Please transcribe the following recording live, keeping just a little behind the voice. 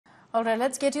All right,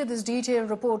 let's get you this detailed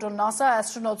report on NASA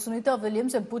astronauts Sunita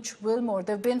Williams and Butch Wilmore.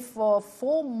 They've been for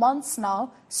 4 months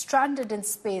now stranded in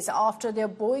space after their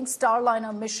Boeing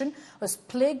Starliner mission was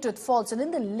plagued with faults. And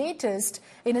in the latest,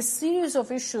 in a series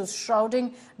of issues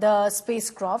shrouding the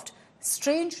spacecraft,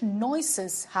 strange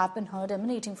noises have been heard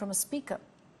emanating from a speaker.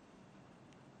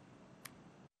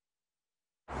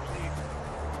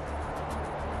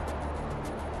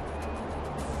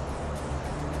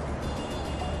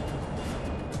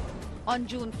 On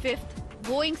June 5th,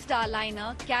 Boeing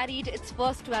Starliner carried its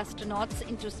first 2 astronauts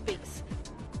into space.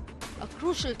 A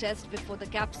crucial test before the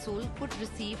capsule could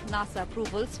receive NASA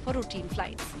approvals for routine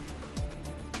flights.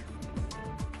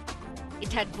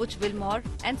 It had Butch Wilmore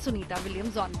and Sunita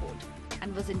Williams on board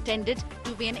and was intended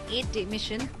to be an 8-day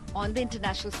mission on the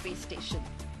International Space Station.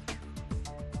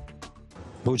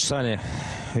 Butch, Sunny,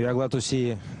 we are glad to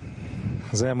see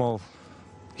them all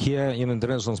here in the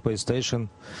International Space Station,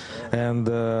 and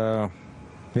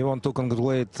we want to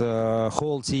congratulate the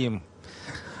whole team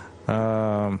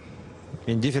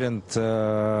in different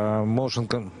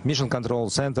mission control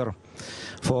center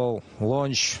for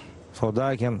launch, for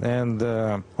docking, and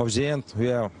of the end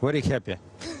we are very happy.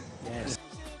 Yes.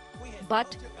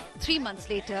 But 3 months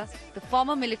later, the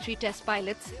former military test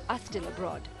pilots are still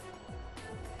abroad.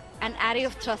 An array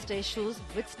of thruster issues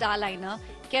with Starliner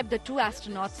kept the 2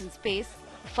 astronauts in space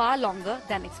far longer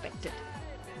than expected.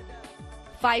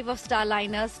 5 of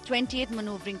Starliner's 28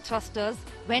 maneuvering thrusters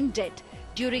went dead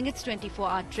during its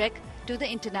 24-hour trek to the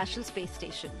International Space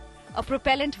Station. A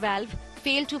propellant valve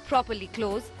failed to properly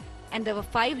close, and there were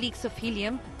 5 leaks of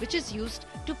helium, which is used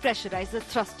to pressurize the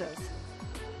thrusters.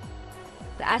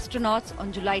 The astronauts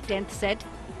on July 10th said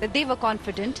that they were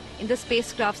confident in the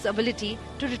spacecraft's ability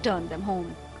to return them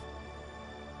home.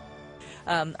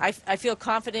 I feel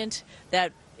confident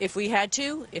that if we had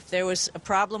to, if there was a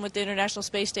problem with the International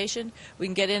Space Station, we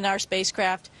can get in our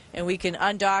spacecraft and we can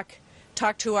undock,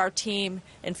 talk to our team,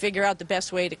 and figure out the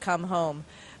best way to come home.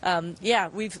 Yeah,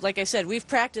 like I said, we've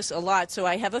practiced a lot, so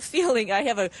I have a feeling, I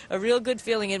have a real good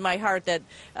feeling in my heart that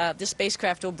the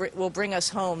spacecraft will bring us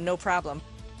home, no problem.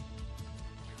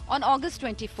 On August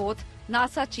 24th,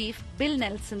 NASA Chief Bill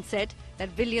Nelson said that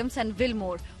Williams and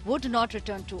Wilmore would not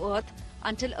return to Earth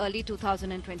until early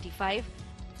 2025,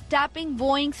 tapping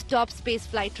Boeing's top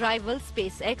spaceflight rival,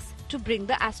 SpaceX, to bring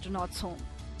the astronauts home.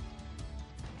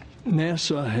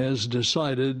 NASA has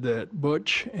decided that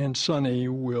Butch and Sunny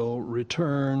will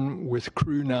return with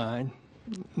Crew 9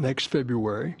 next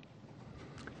February,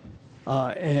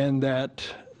 and that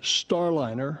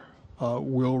Starliner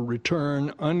will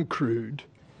return uncrewed.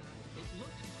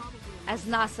 As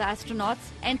NASA astronauts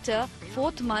enter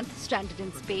 4th month stranded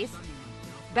in space,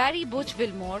 Barry Butch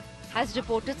Wilmore has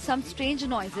reported some strange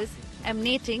noises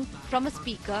emanating from a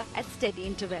speaker at steady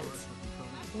intervals.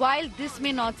 While this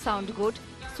may not sound good,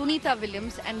 Sunita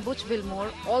Williams and Butch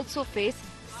Wilmore also face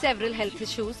several health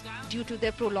issues due to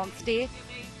their prolonged stay,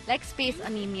 like space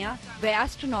anemia, where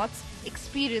astronauts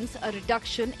experience a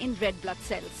reduction in red blood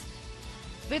cells.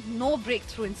 With no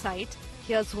breakthrough in sight,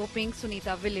 here's hoping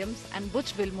Sunita Williams and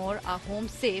Butch Wilmore are home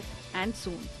safe and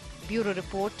soon. Bureau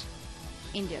Report,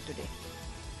 India Today.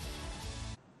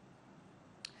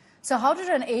 So how did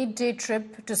an 8-day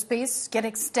trip to space get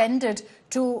extended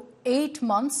to 8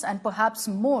 months and perhaps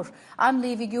more? I'm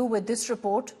leaving you with this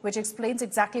report, which explains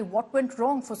exactly what went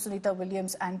wrong for Sunita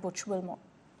Williams and Butch Wilmore.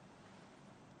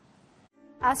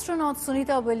 Astronauts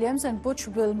Sunita Williams and Butch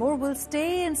Wilmore will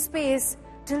stay in space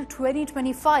till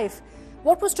 2025.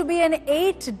 What was to be an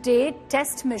 8-day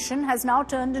test mission has now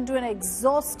turned into an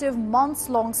exhaustive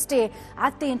months-long stay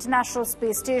at the International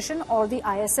Space Station, or the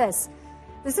ISS.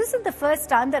 This isn't the first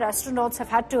time that astronauts have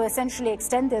had to essentially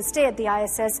extend their stay at the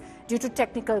ISS due to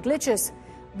technical glitches.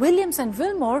 Williams and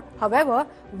Wilmore, however,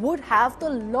 would have the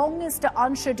longest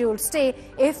unscheduled stay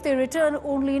if they return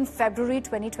only in February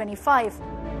 2025.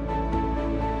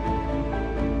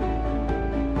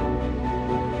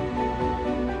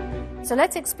 So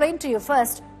let's explain to you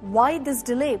first why this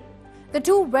delay. The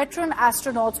 2 veteran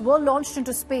astronauts were launched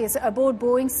into space aboard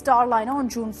Boeing Starliner on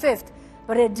June 5th.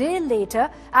 But a day later,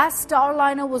 as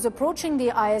Starliner was approaching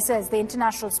the ISS, the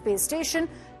International Space Station,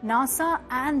 NASA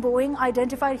and Boeing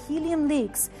identified helium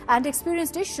leaks and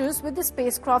experienced issues with the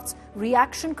spacecraft's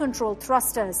reaction control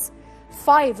thrusters.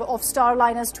 5 of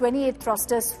Starliner's 28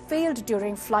 thrusters failed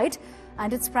during flight,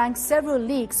 and it sprang several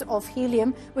leaks of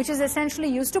helium, which is essentially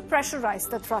used to pressurize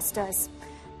the thrusters.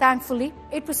 Thankfully,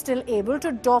 it was still able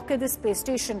to dock at the space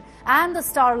station, and the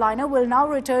Starliner will now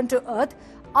return to Earth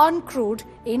uncrewed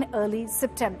in early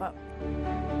September.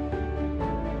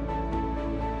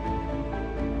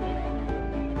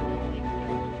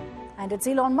 and it's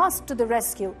Elon Musk to the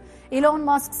rescue. Elon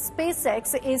Musk's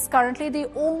SpaceX is currently the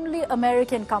only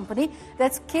American company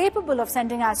that's capable of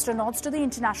sending astronauts to the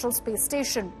International Space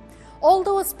Station.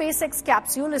 Although a SpaceX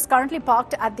capsule is currently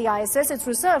parked at the ISS, it's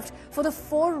reserved for the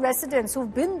 4 residents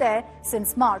who've been there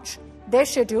since March. They're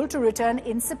scheduled to return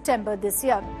in September this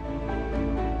year.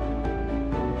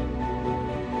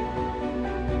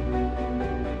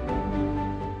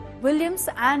 Williams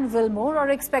and Wilmore are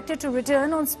expected to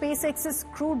return on SpaceX's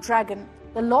Crew Dragon,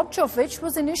 the launch of which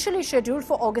was initially scheduled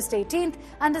for August 18th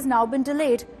and has now been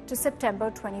delayed to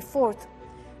September 24th.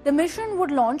 The mission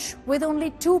would launch with only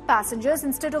 2 passengers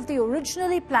instead of the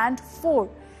originally planned 4.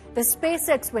 The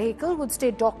SpaceX vehicle would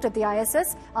stay docked at the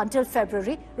ISS until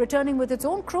February, returning with its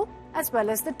own crew as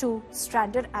well as the 2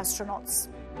 stranded astronauts.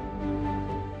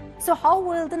 So how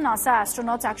will the NASA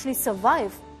astronauts actually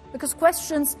survive? Because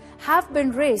questions have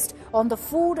been raised on the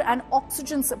food and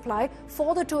oxygen supply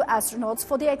for the 2 astronauts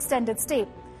for the extended stay.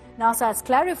 NASA has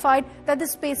clarified that the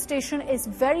space station is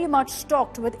very much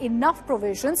stocked with enough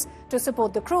provisions to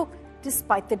support the crew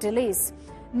despite the delays.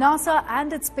 NASA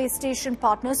and its space station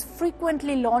partners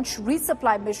frequently launch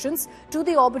resupply missions to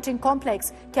the orbiting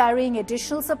complex, carrying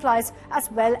additional supplies as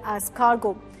well as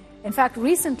cargo. In fact,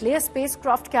 recently, a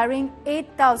spacecraft carrying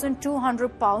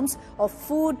 8,200 pounds of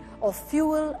food, of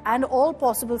fuel, and all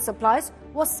possible supplies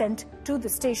was sent to the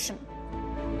station.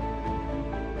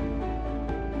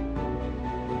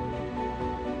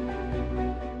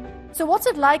 So what's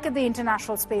it like at the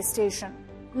International Space Station?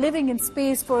 Living in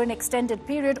space for an extended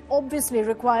period obviously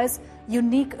requires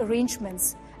unique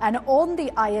arrangements. And on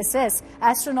the ISS,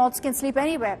 astronauts can sleep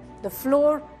anywhere, the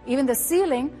floor, even the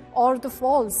ceiling, or the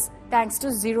walls, thanks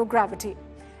to zero gravity.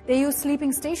 They use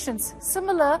sleeping stations,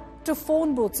 similar to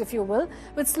phone booths, if you will,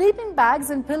 with sleeping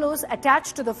bags and pillows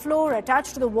attached to the floor,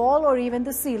 attached to the wall, or even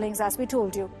the ceilings, as we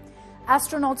told you.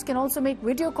 Astronauts can also make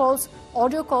video calls,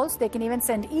 audio calls. They can even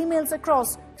send emails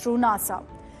across through NASA.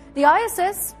 The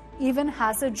ISS even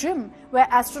has a gym where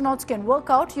astronauts can work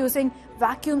out using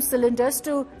vacuum cylinders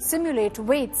to simulate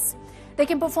weights. They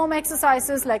can perform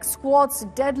exercises like squats,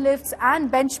 deadlifts,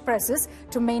 and bench presses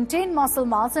to maintain muscle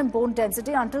mass and bone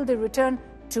density until they return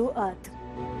to Earth.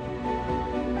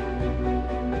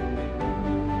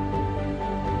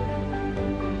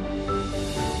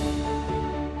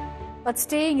 But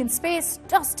staying in space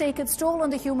does take its toll on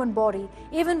the human body.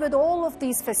 Even with all of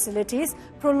these facilities,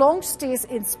 prolonged stays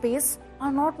in space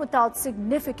are not without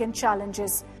significant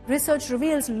challenges. Research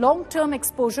reveals long-term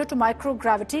exposure to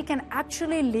microgravity can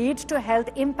actually lead to health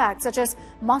impacts such as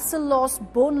muscle loss,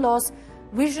 bone loss,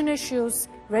 vision issues,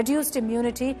 reduced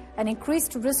immunity, an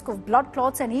increased risk of blood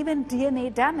clots, and even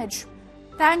DNA damage.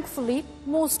 Thankfully,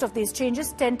 most of these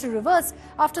changes tend to reverse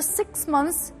after 6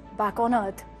 months back on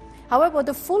Earth. However,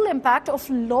 the full impact of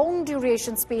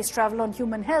long-duration space travel on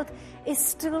human health is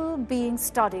still being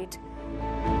studied.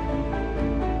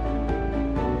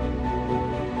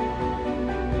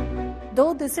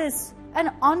 Though this is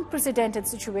an unprecedented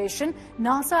situation,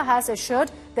 NASA has assured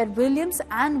that Williams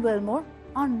and Wilmore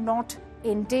are not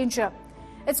in danger.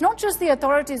 It's not just the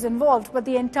authorities involved, but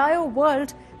the entire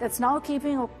world that's now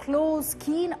keeping a close,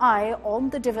 keen eye on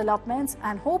the developments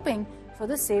and hoping for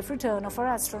the safe return of our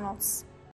astronauts.